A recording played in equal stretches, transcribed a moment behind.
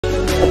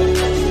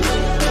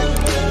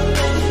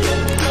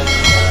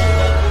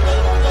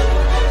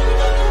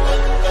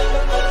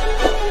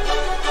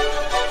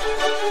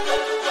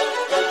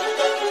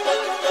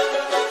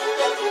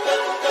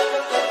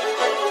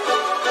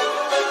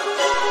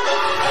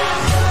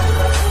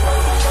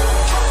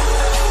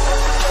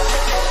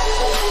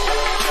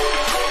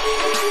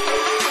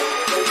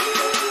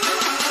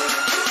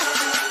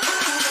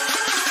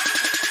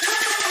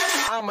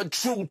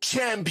true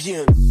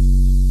champion.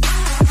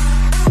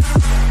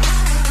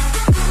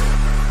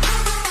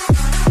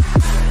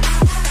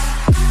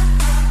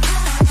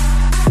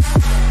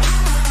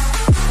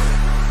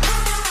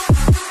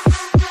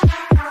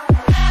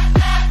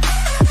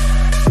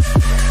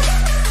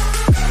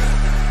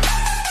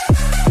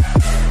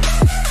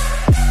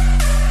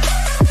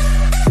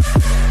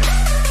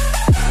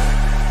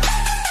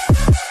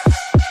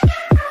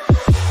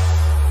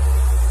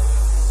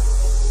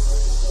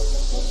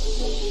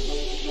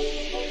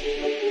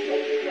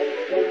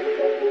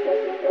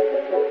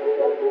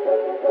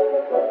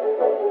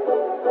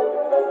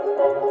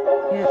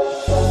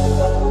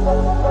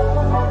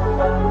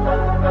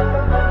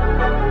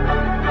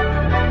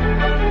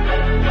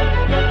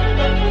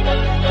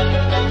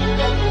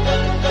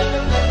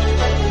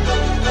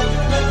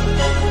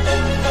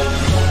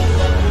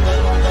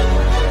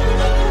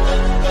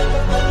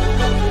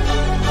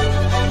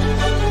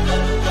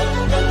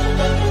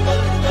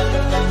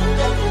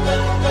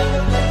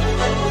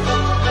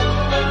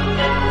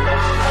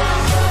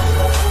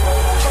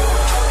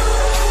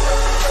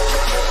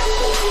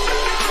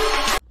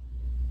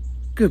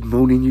 Good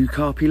morning, you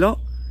carpy lot,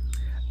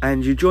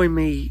 and you join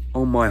me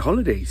on my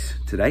holidays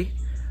today.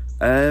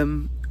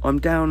 I'm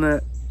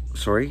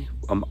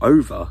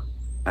over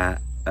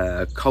at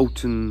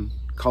Carlton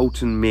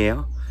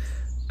Meres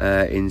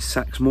in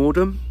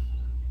Saxundham.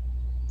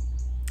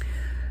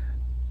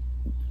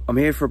 I'm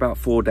here for about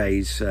 4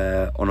 days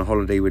on a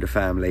holiday with a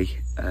family.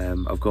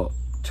 I've got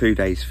 2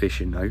 days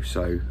fishing though,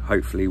 so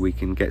hopefully we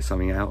can get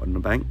something out on the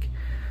bank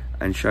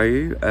and show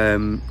you.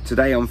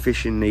 Today I'm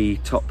fishing the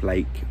top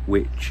lake,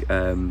 which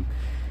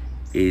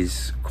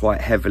is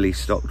quite heavily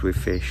stocked with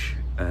fish,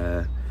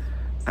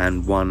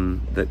 and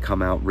one that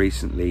come out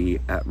recently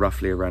at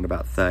roughly around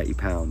about 30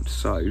 pounds.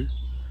 So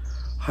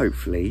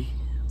hopefully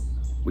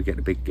we get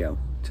the big girl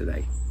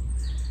today.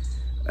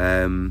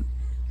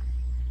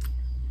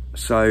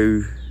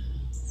 So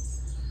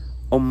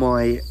on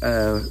my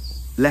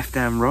left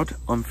hand rod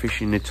I'm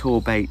fishing the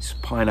Tor Baits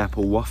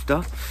pineapple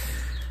wafter,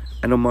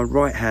 and on my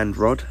right hand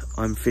rod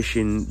I'm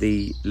fishing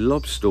the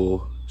lobster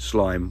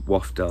slime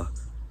wafter.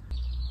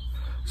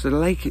 So the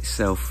lake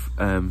itself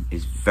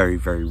is very,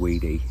 very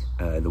weedy.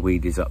 The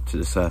weed is up to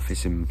the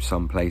surface in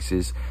some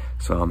places,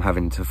 so I'm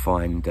having to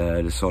find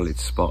the solid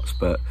spots,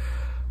 but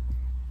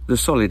the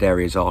solid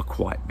areas are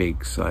quite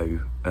big. So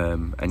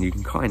and you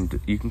can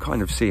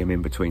kind of see them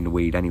in between the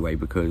weed anyway,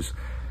 because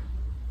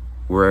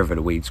wherever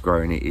the weed's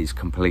growing it is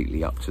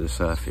completely up to the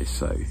surface,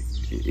 so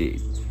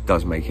it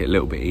does make it a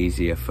little bit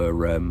easier for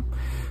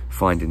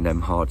finding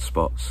them hard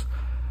spots.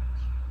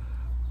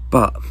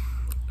 But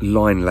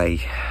line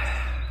lay,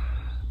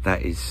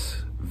 that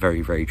is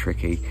very, very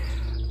tricky.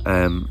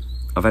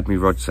 I've had my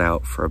rods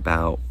out for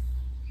about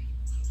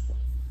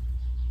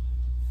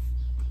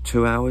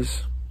 2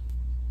 hours.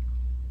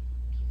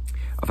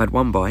 I've had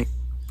one bite.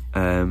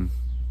 The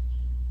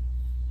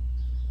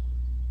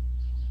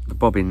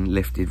bobbin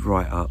lifted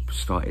right up,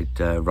 started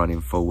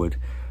running forward,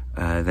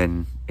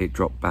 then it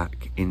dropped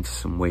back into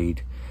some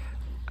weed,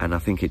 and I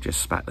think it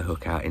just spat the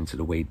hook out into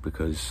the weed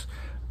because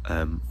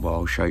well,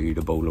 I'll show you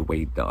the ball of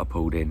weed that I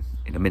pulled in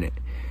a minute.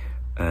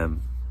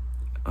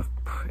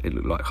 It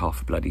looked like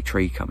half a bloody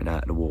tree coming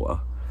out of the water.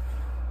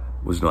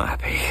 Was not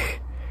happy.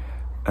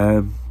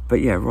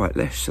 But yeah, right,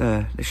 let's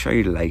show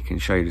you the lake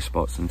and show you the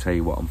spots and tell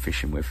you what I'm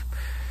fishing with.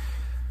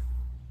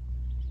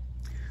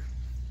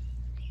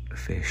 The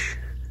fish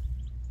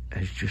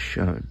as just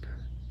shown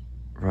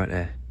right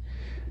there,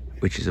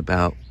 which is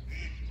about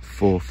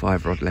 4 or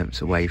 5 rod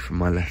lengths away from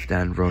my left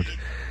hand rod.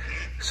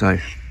 So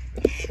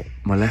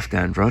my left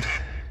hand rod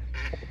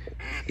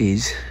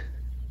is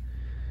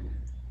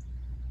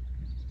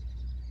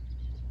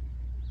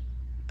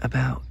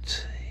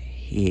about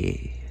here.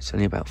 It's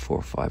only about 4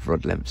 or 5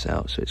 rod lengths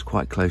out, so it's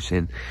quite close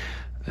in.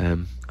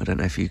 I don't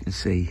know if you can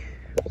see.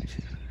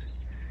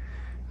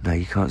 No,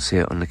 you can't see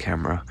it on the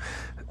camera,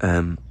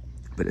 but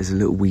there's a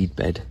little weed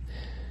bed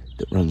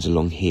that runs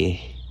along here,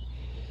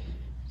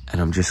 and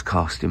I'm just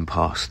casting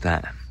past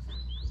that,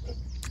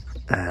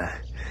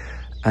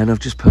 and I've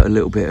just put a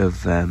little bit of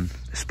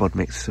spod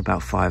mix,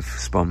 about 5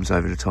 spoms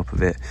over the top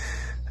of it,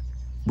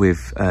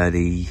 with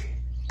the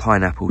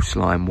pineapple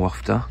slime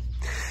wafter.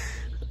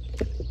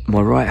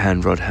 My right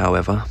hand rod,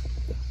 however,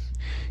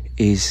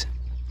 is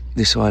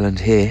this island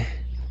here,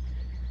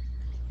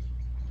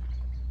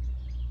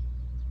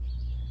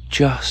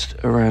 just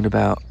around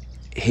about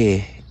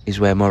here is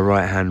where my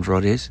right hand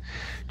rod is,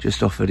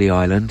 just off of the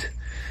island.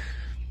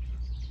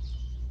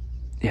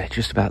 Yeah,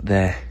 just about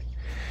there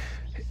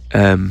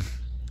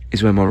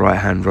is where my right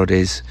hand rod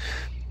is,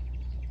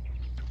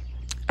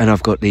 and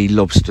I've got the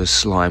lobster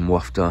slime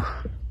wafter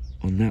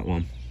on that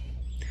one.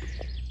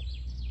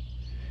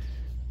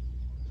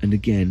 And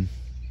again,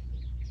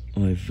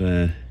 I've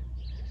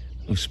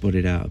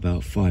spotted out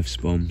about 5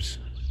 spoms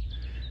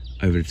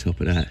over the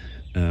top of that.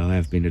 I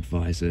have been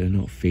advised that they're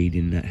not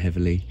feeding that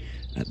heavily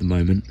at the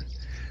moment,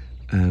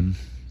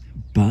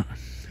 but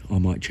I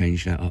might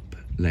change that up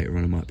later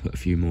on. I might put a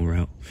few more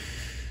out.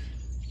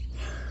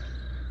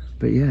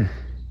 But yeah,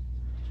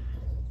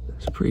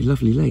 It's a pretty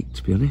lovely lake,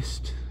 to be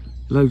honest.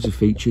 Loads of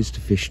features to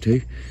fish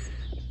to.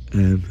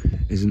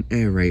 There's an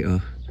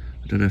aerator.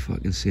 I don't know if I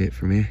can see it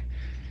from here.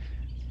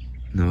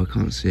 No, I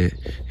can't see it.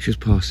 It's just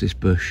past this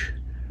bush,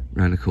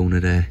 round the corner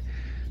there.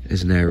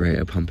 There's an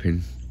aerator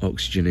pumping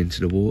oxygen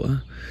into the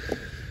water.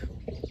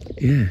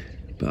 Yeah,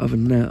 but other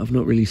than that, I've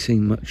not really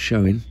seen much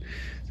showing,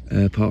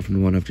 apart from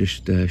the one I've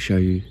just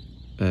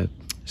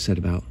said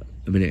about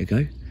a minute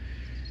ago.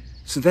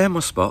 So they're my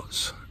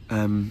spots.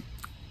 The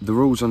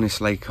rules on this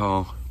lake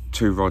are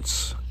 2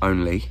 rods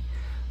only,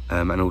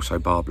 and also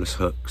barbless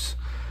hooks.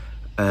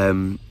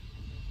 So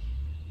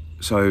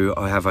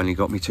I have only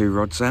got me 2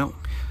 rods out.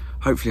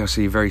 Hopefully I'll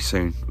see you very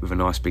soon with a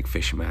nice big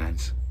fish in my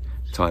hands.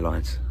 Tie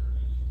lines.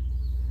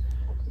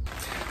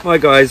 Hi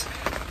guys,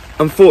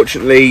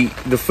 unfortunately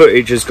the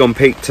footage has gone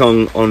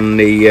peak-tong on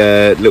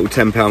the little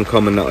 £10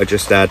 common that I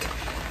just had,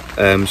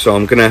 so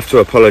I'm going to have to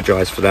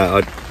apologise for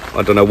that.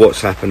 I don't know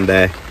what's happened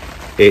there.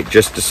 It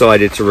just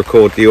decided to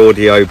record the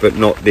audio but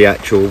not the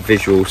actual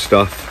visual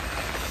stuff.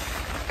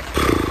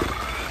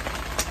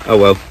 Oh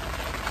well,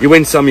 you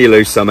win some, you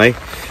lose some, eh?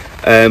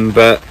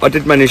 But I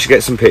did manage to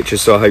get some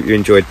pictures, so I hope you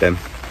enjoyed them.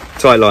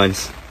 Tight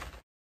lines.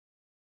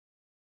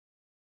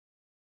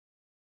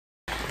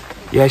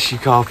 Yes, you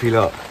Carpy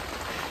lot.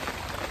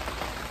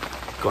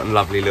 Got a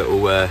lovely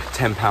little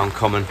 £10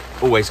 common.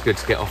 Always good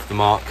to get off the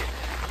mark.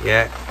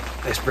 Yeah,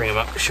 let's bring him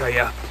up to show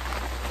you.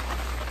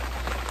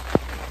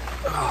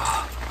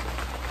 Oh,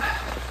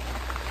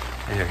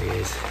 there he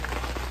is.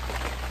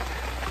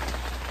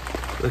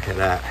 Look at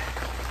that.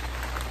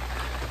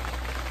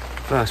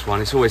 First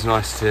one. It's always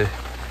nice to,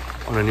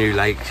 on a new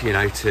lake, you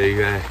know,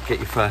 to get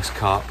your first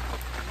carp.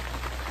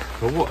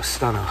 But what a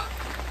stunner.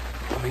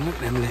 I mean, look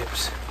at them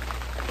lips.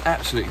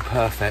 Absolutely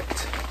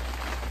perfect.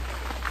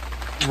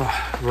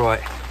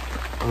 Right,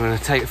 I'm going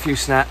to take a few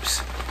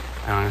snaps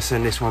and I'm going to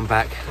send this one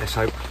back. Let's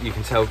hope you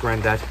can tell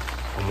Grandad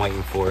I'm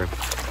waiting for him.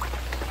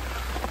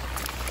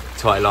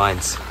 Tight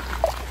lines.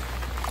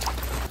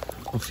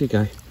 Off you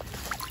go.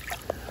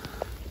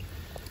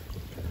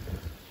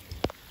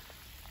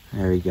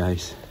 There he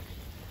goes.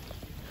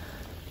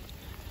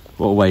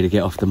 What a way to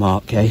get off the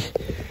mark, eh?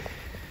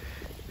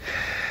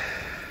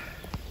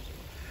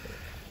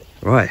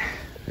 Right,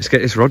 let's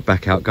get this rod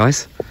back out,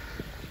 guys.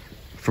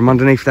 From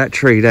underneath that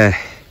tree there,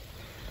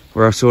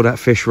 where I saw that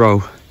fish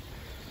roll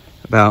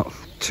about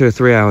 2 or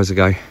 3 hours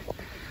ago.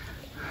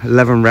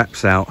 11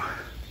 wraps out,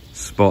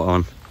 spot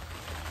on.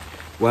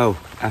 Well,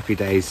 happy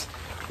days.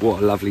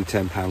 What a lovely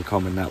 £10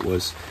 common that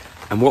was.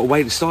 And what a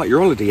way to start your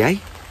holiday, eh?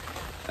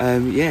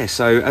 Yeah,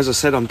 so as I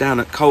said, I'm down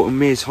at Carlton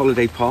Meres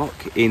Holiday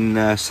Park in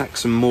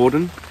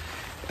Saxundham.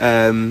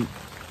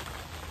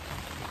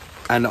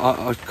 And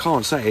I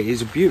can't say it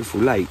is a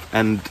beautiful lake,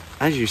 and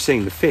as you've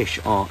seen, the fish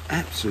are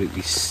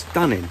absolutely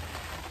stunning,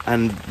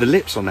 and the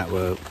lips on that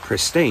were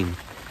pristine.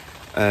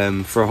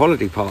 For a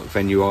holiday park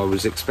venue, I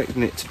was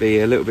expecting it to be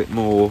a little bit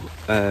more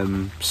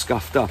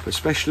scuffed up,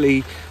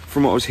 especially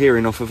from what I was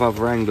hearing off of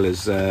other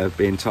anglers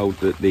being told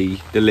that the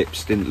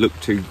lips didn't look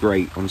too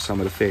great on some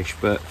of the fish,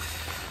 but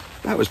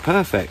that was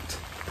perfect.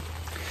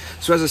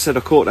 So as I said, I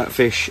caught that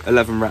fish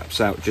 11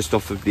 wraps out just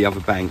off of the other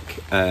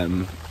bank.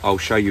 I'll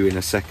show you in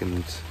a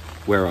second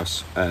where I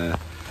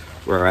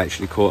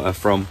actually caught her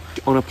from,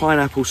 on a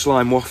pineapple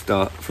slime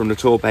wafter from the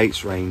Tor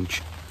Baits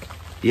range.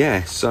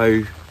 Yeah,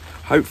 so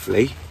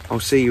hopefully I'll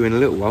see you in a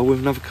little while with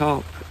another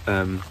carp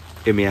in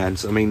my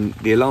hands. I mean,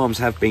 the alarms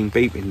have been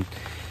beeping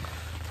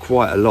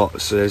quite a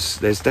lot, so there's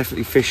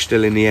definitely fish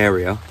still in the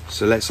area,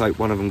 so let's hope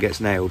one of them gets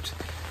nailed.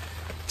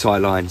 Tie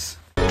lines.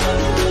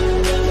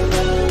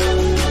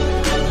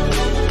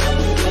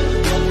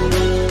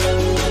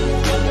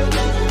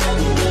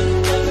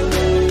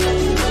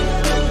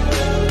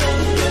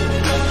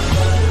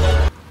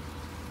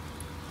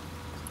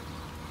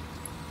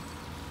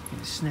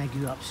 Snag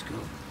you up,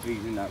 Scott.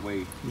 He's in that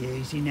weed. Yeah,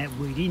 he's in that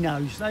weed. He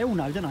knows. They all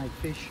know, don't they,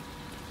 fish?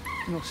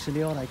 They're not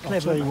silly, are they? Clever,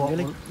 I'll tell you what,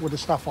 really. with the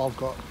stuff I've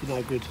got, you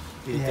know, good.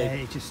 Yeah,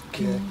 it just...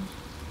 Yeah.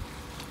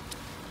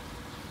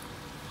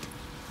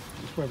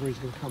 It's whether he's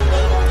going to come.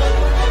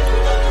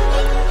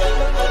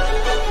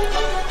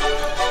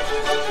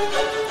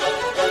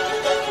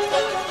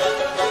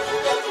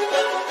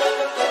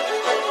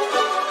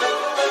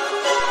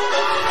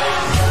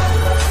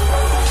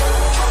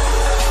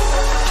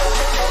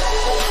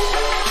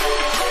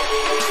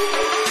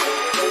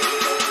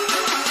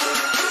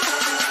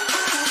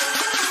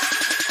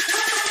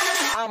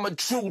 I'm a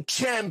true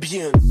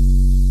champion.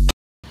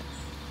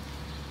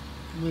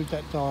 Move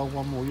that dial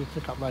one more, you'll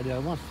pick up radio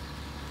 1.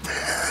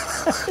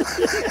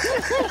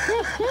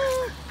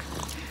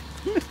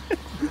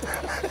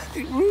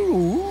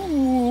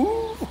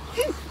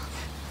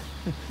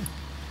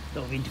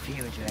 Lot of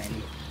interference around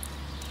here.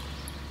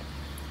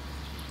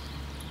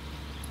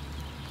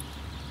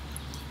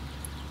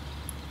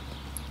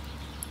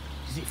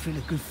 Does it feel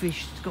a good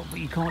fish, Scott? But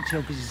you can't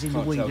tell because it's in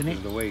the weed, isn't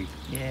it? The weed.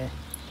 Yeah.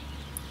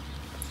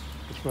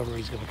 It's whether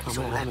he's going to come It's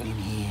all out. happening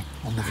here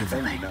on the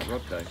riverbank. That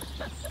rod though.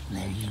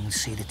 There you can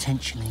see the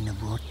tension in the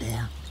rod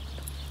there.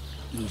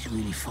 He's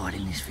really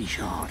fighting this fish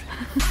hard.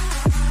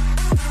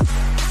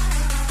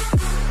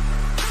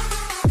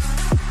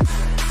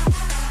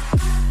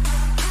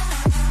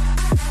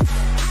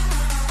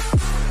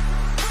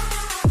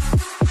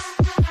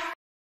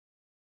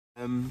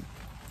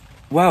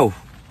 Well,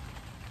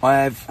 I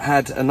have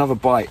had another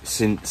bite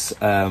since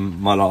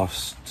my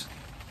last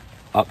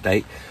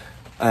update,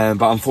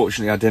 but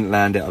unfortunately I didn't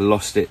land it. I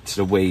lost it to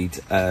the weed.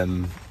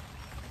 I'll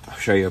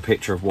show you a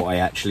picture of what I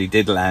actually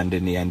did land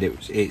in the end.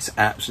 It's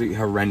absolutely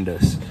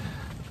horrendous.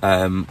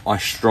 I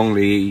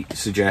strongly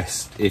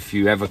suggest, if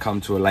you ever come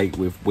to a lake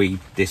with weed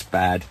this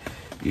bad,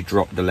 you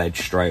drop the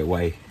ledge straight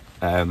away.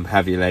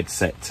 Have your lead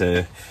set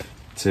to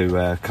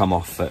come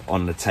off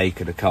on the take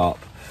of the carp.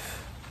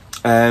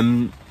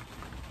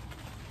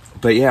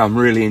 But yeah, I'm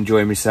really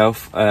enjoying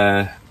myself.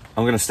 I'm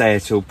going to stay here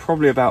till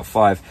probably about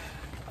 5.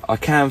 I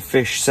can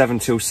fish 7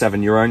 till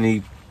 7. You're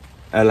only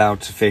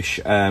allowed to fish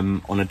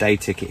on a day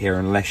ticket here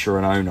unless you're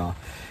an owner.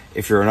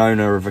 If you're an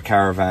owner of a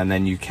caravan,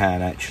 then you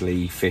can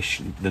actually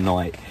fish the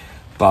night.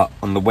 But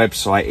on the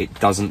website, it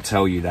doesn't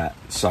tell you that.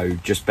 So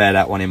just bear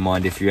that one in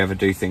mind if you ever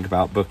do think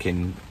about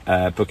booking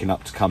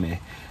up to come here,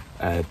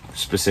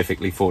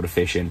 specifically for the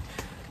fishing.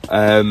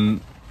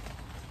 But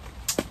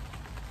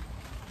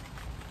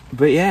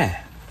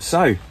yeah.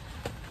 So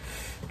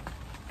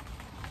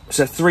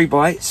 3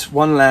 bites,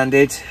 1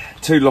 landed,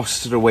 2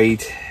 lost to the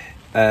weed,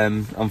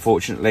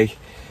 unfortunately.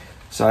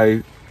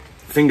 So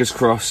fingers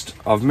crossed.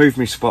 I've moved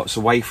my spots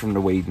away from the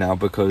weed now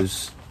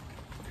because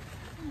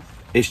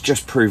it's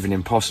just proven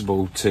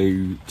impossible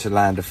to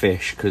land a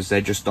fish, because they're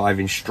just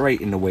diving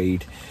straight in the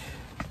weed,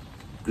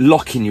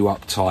 locking you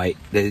up tight.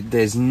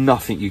 There's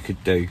nothing you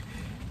could do.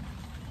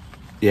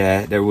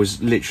 Yeah, there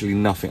was literally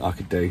nothing I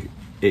could do.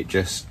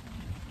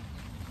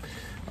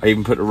 I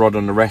even put the rod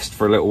on the rest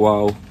for a little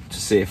while to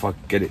see if I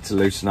could get it to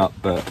loosen up,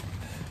 but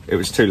it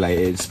was too late.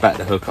 It spat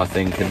the hook, I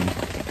think, and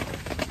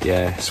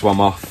yeah, swum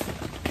off.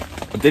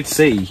 I did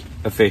see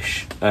a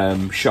fish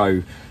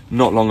show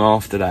not long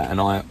after that,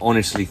 and I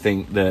honestly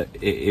think that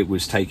it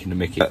was taking the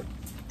mickey. But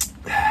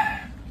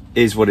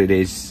is what it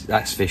is.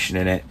 That's fishing,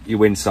 in it. You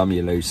win some,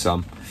 you lose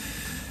some.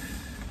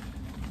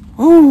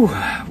 Ooh,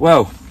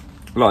 well,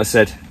 like I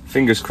said,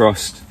 fingers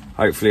crossed.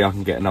 Hopefully I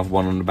can get another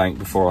one on the bank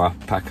before I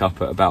pack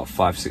up at about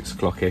 5-6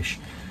 o'clock ish.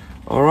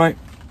 All right,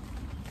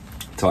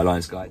 tie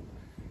lines, guys.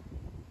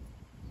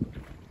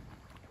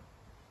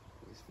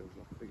 This feels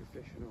like a bigger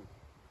fish, and all.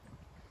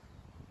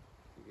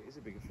 I think it is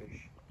a bigger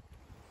fish.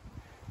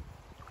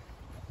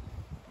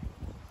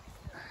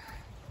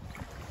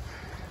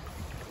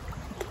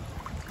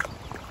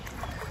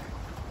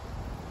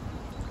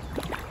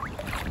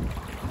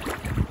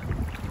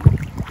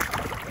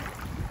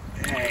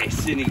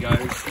 Hey, in he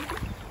goes.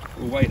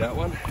 We'll weigh that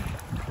one.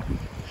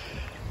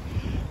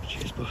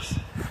 Cheers, boss.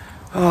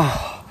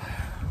 Oh,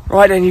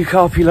 right then, you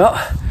carpy lot.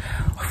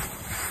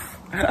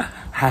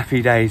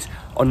 Happy days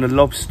on the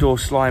lobster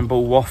slime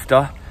ball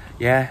wafter.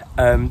 Yeah,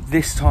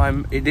 this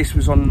time this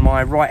was on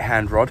my right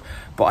hand rod,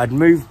 but I'd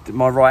moved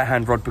my right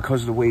hand rod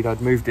because of the weed.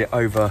 I'd moved it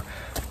over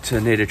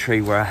to near the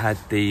tree where I had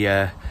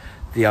the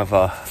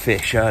other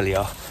fish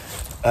earlier.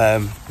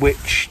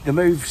 Which the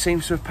move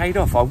seems to have paid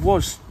off. I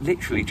was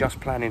literally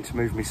just planning to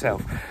move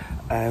myself.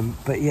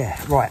 But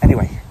yeah, right,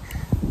 anyway,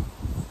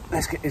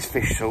 let's get this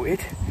fish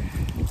sorted.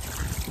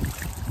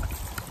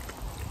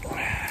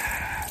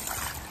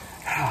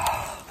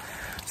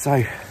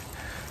 So,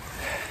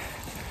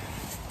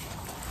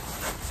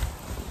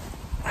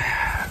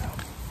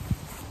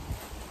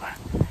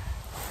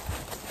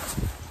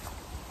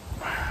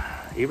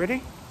 are you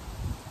ready?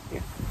 Yeah.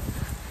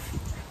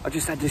 I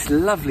just had this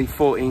lovely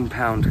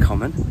 14-pound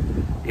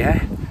common,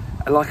 yeah,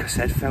 and like I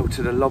said, fell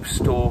to the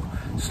lobster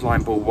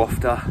slime ball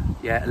wafter.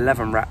 Yeah,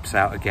 11 wraps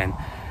out again.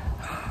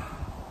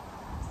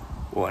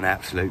 What an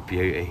absolute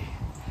beauty.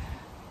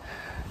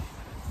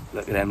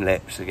 Look at them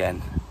lips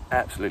again,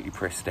 absolutely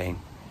pristine.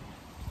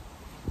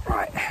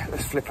 Right,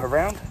 let's flip her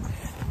around.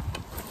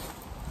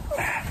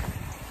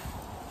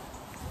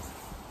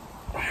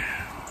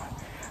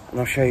 And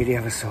I'll show you the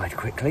other side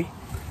quickly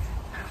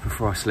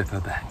before I slip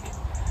her back.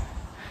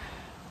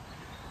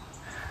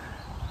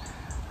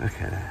 Look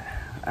at that,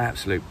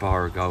 absolute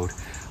bar of gold.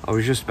 I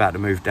was just about to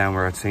move down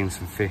where I'd seen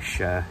some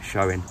fish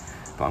showing,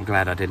 but I'm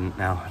glad I didn't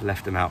now.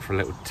 Left them out for a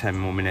little 10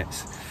 more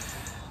minutes.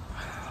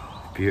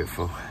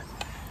 Beautiful.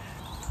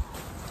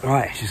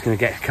 Right, just gonna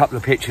get a couple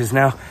of pictures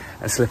now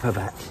and slip her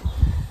back.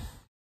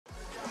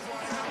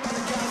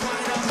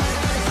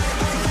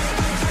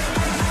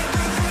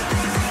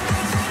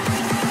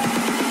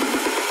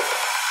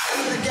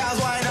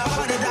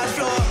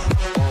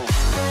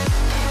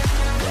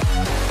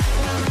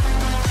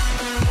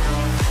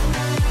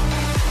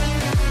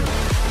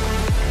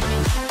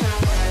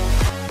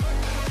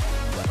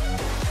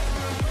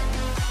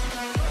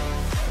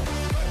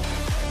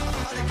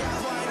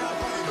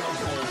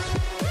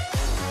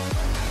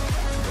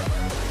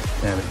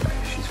 There we go,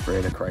 she's free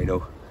of the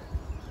cradle,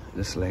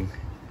 the sling.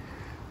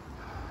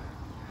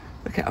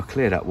 Look at how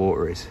clear that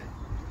water is.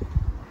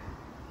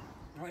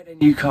 Right then,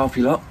 you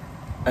carpy lot,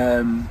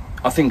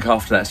 I think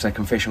after that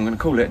second fish, I'm going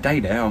to call it a day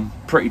there. I'm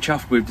pretty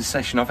chuffed with the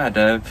session I've had.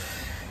 I've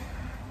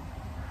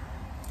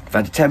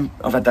had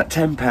that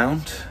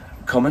 £10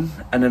 common,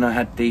 and then I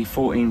had the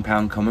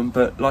 £14 common.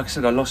 But like I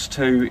said, I lost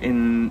 2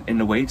 in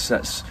the weeds. So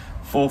that's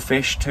 4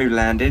 fish, 2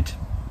 landed.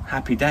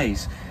 Happy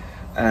days.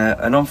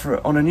 And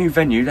on a new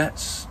venue,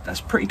 that's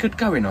pretty good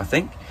going, I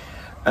think.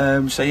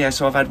 So yeah,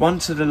 so I've had 1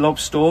 to the lob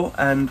store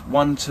and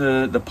 1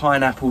 to the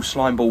pineapple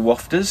slimeball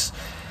wafters.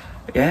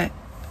 Yeah,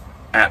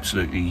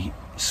 absolutely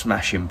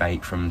smashing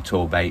bait from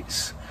Tor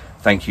Baits.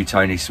 Thank you,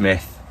 Tony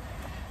Smith.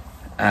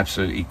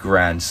 Absolutely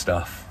grand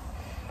stuff.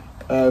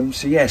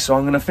 So yeah, so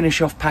I'm going to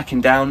finish off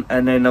packing down,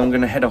 and then I'm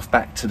going to head off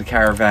back to the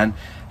caravan,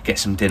 get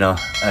some dinner,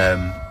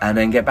 and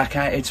then get back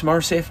out here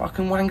tomorrow, see if I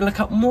can wangle a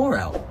couple more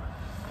out.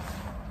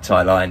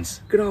 Tight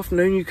lines. Good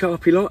afternoon, you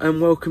carpy lot, and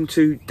welcome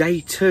to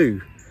day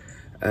 2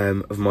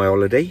 of my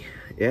holiday.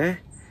 Yeah,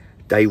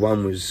 day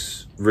 1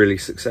 was really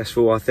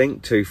successful, I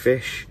think. 2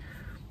 fish,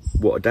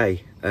 what a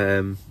day.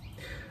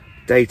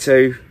 Day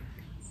 2,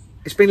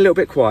 it's been a little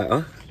bit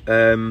quieter.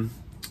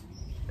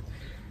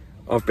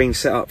 I've been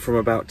set up from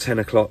about 10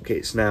 o'clock.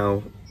 It's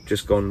now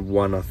just gone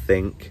 1, I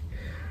think.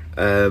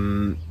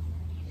 I've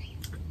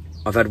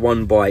had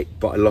 1 bite,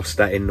 but I lost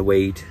that in the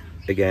weed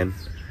again.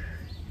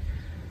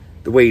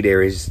 The weed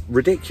here is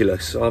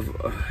ridiculous.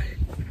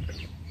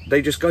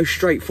 They just go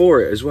straight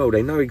for it as well.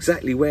 They know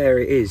exactly where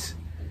it is.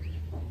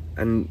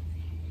 And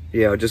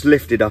yeah, I just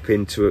lifted up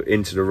into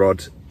the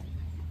rod.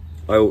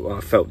 I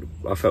felt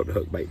the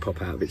hook bait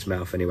pop out of its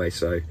mouth anyway.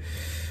 So,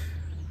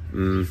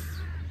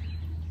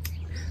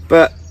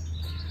 but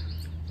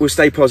we'll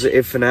stay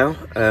positive for now.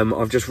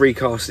 I've just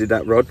recasted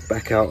that rod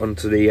back out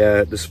onto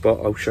the spot.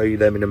 I'll show you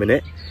them in a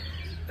minute.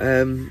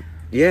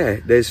 Yeah,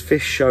 there's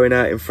fish showing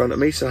out in front of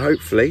me, so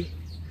hopefully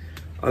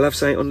I'll have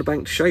something on the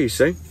bank to show you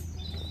soon.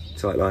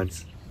 Tight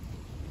lines.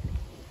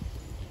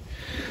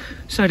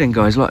 So then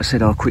guys, like I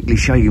said, I'll quickly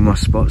show you my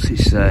spots.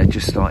 It's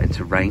just starting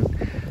to rain.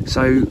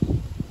 So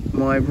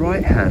my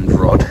right hand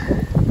rod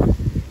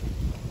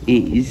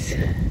is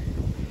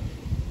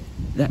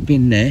that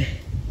bin there.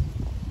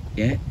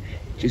 Yeah,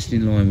 just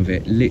in line with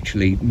it.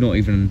 Literally not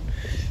even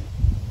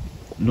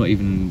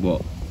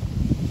what,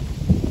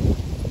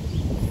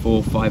 4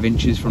 or 5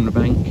 inches from the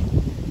bank.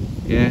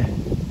 Yeah,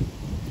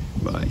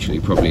 but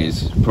actually probably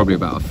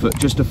about a foot,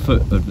 just a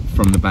foot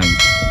from the bank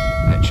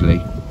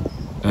actually.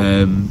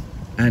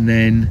 And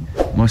then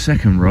my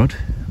second rod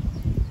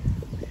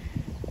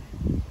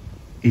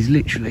is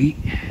literally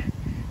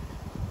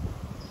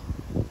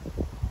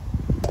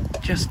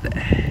just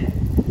there,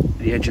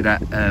 the edge of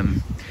that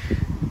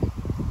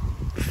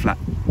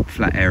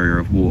flat area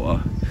of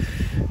water.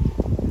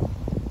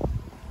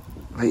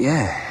 But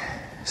yeah,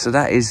 so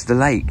that is the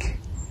lake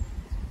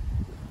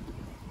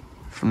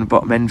from the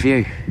bottom end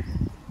view.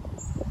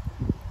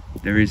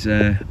 There is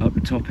up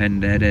the top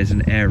end there's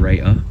an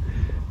aerator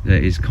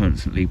that is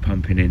constantly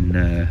pumping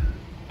in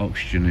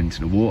oxygen into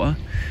the water,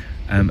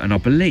 and I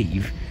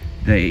believe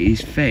that it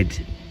is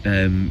fed.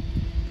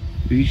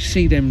 You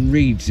see them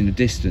reeds in the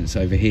distance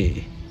over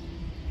here.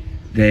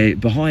 There,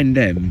 behind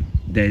them,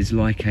 there's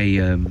like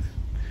a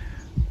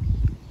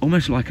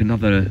almost like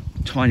another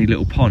tiny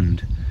little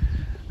pond,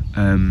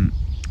 and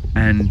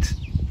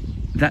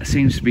that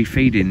seems to be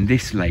feeding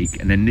this lake,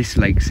 and then this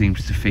lake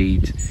seems to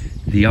feed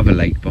the other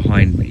lake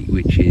behind me,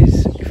 which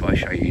is, if I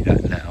show you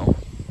that now,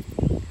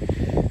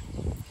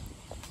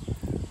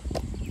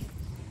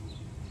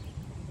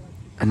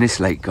 and this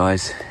lake,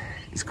 guys,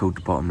 is called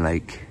the Bottom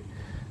Lake.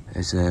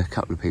 There's a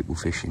couple of people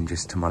fishing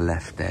just to my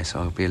left there, so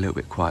I'll be a little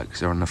bit quiet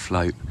because they're on the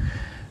float.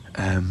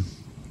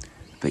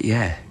 But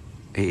yeah,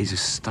 it is a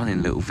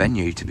stunning little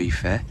venue, to be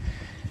fair.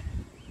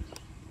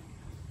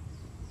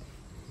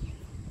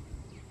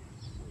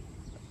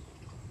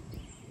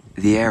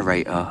 The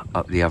aerator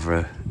up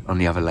on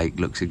the other lake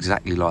looks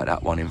exactly like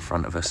that one in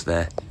front of us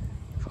there.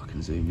 If I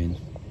can zoom in,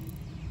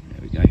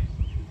 there we go.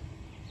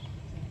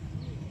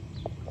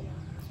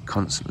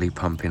 Constantly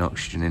pumping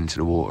oxygen into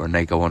the water, and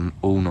they go on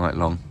all night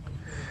long.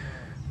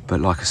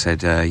 But like I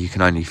said, you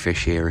can only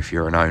fish here if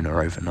you're an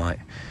owner overnight,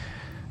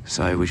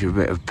 so which is a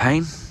bit of a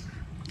pain,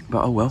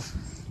 but oh well.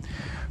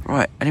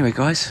 Right, anyway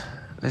guys,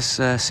 let's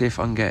see if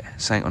I can get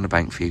something on the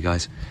bank for you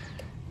guys.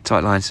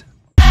 Tight lines.